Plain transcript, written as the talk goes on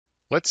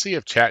Let's see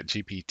if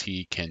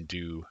ChatGPT can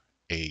do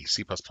a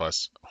C++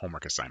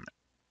 homework assignment.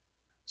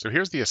 So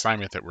here's the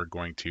assignment that we're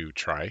going to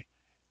try.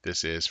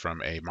 This is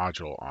from a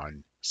module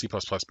on C++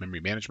 memory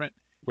management,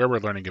 where we're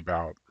learning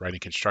about writing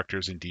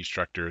constructors and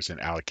destructors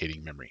and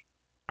allocating memory.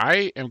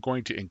 I am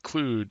going to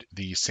include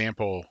the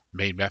sample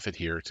main method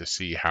here to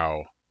see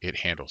how it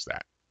handles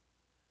that.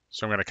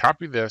 So I'm going to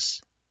copy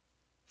this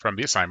from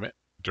the assignment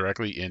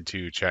directly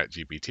into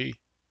ChatGPT,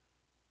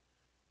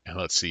 and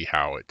let's see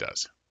how it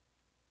does.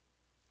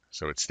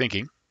 So it's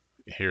thinking.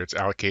 Here it's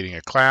allocating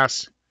a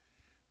class.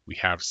 We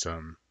have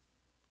some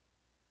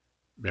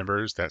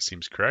members. That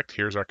seems correct.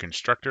 Here's our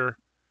constructor.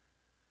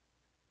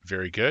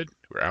 Very good.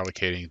 We're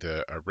allocating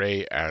the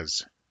array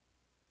as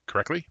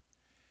correctly.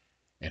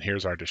 And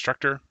here's our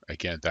destructor.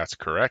 Again, that's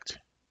correct.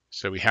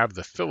 So we have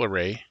the fill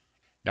array.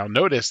 Now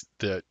notice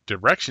the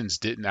directions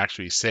didn't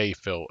actually say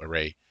fill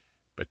array,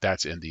 but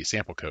that's in the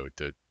sample code.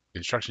 The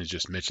instructions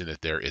just mention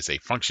that there is a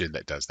function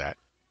that does that.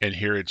 And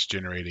here it's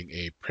generating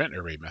a print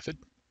array method.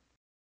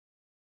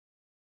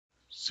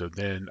 So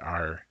then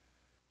our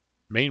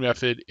main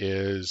method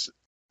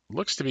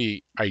looks to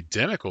be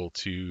identical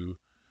to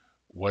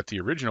what the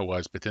original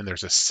was, but then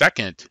there's a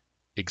second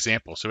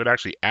example. So it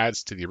actually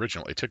adds to the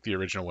original. It took the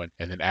original one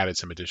and then added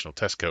some additional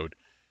test code.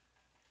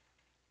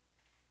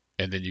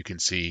 And then you can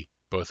see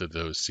both of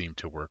those seem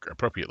to work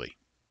appropriately.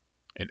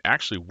 And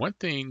actually, one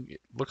thing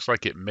it looks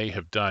like it may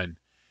have done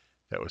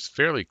that was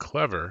fairly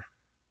clever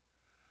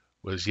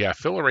was, yeah,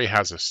 fill array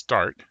has a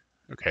start.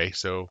 Okay,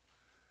 so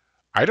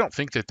I don't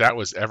think that that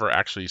was ever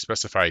actually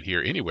specified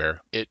here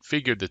anywhere. It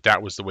figured that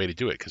that was the way to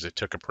do it because it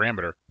took a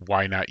parameter.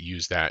 Why not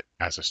use that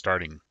as a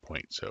starting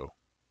point? So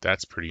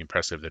that's pretty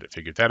impressive that it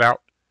figured that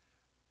out.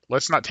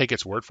 Let's not take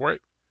its word for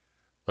it.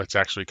 Let's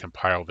actually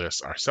compile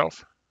this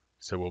ourselves.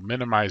 So we'll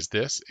minimize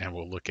this and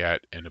we'll look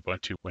at an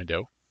Ubuntu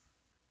window.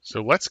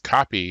 So let's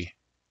copy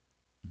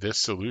this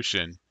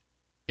solution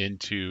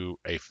into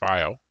a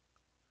file.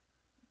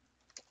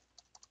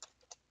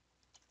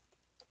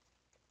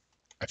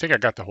 I think I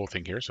got the whole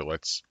thing here, so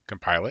let's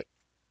compile it.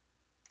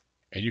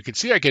 And you can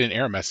see I get an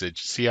error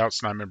message,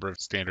 cout's not a member of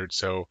standard.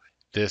 So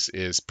this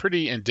is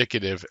pretty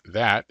indicative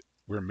that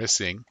we're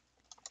missing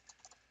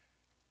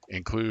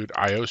include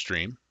IO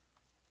stream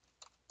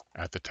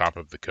at the top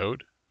of the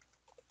code.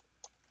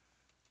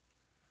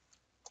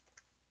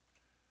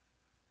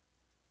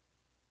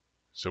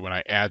 So when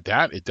I add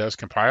that, it does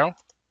compile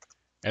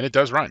and it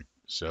does run.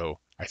 So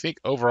I think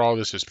overall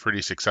this is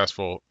pretty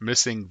successful.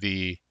 Missing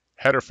the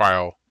header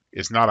file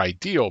is not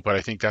ideal, but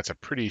I think that's a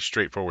pretty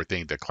straightforward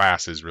thing. The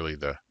class is really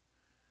the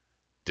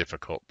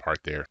difficult part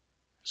there.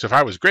 So if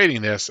I was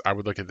grading this, I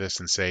would look at this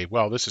and say,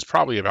 well, this is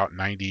probably about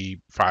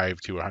 95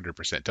 to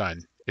 100%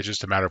 done. It's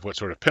just a matter of what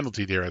sort of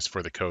penalty there is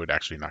for the code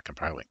actually not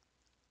compiling.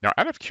 Now,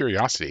 out of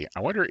curiosity,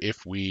 I wonder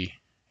if we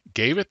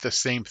gave it the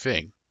same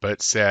thing,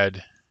 but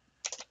said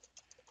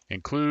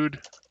include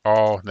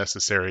all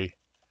necessary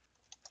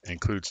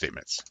include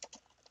statements.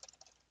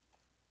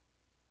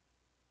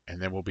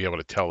 And then we'll be able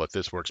to tell if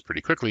this works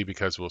pretty quickly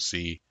because we'll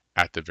see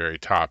at the very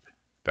top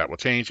that will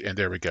change. And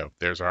there we go.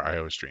 There's our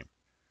IO stream.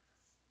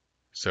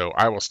 So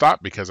I will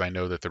stop because I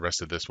know that the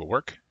rest of this will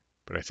work.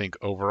 But I think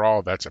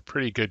overall, that's a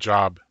pretty good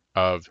job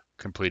of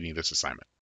completing this assignment.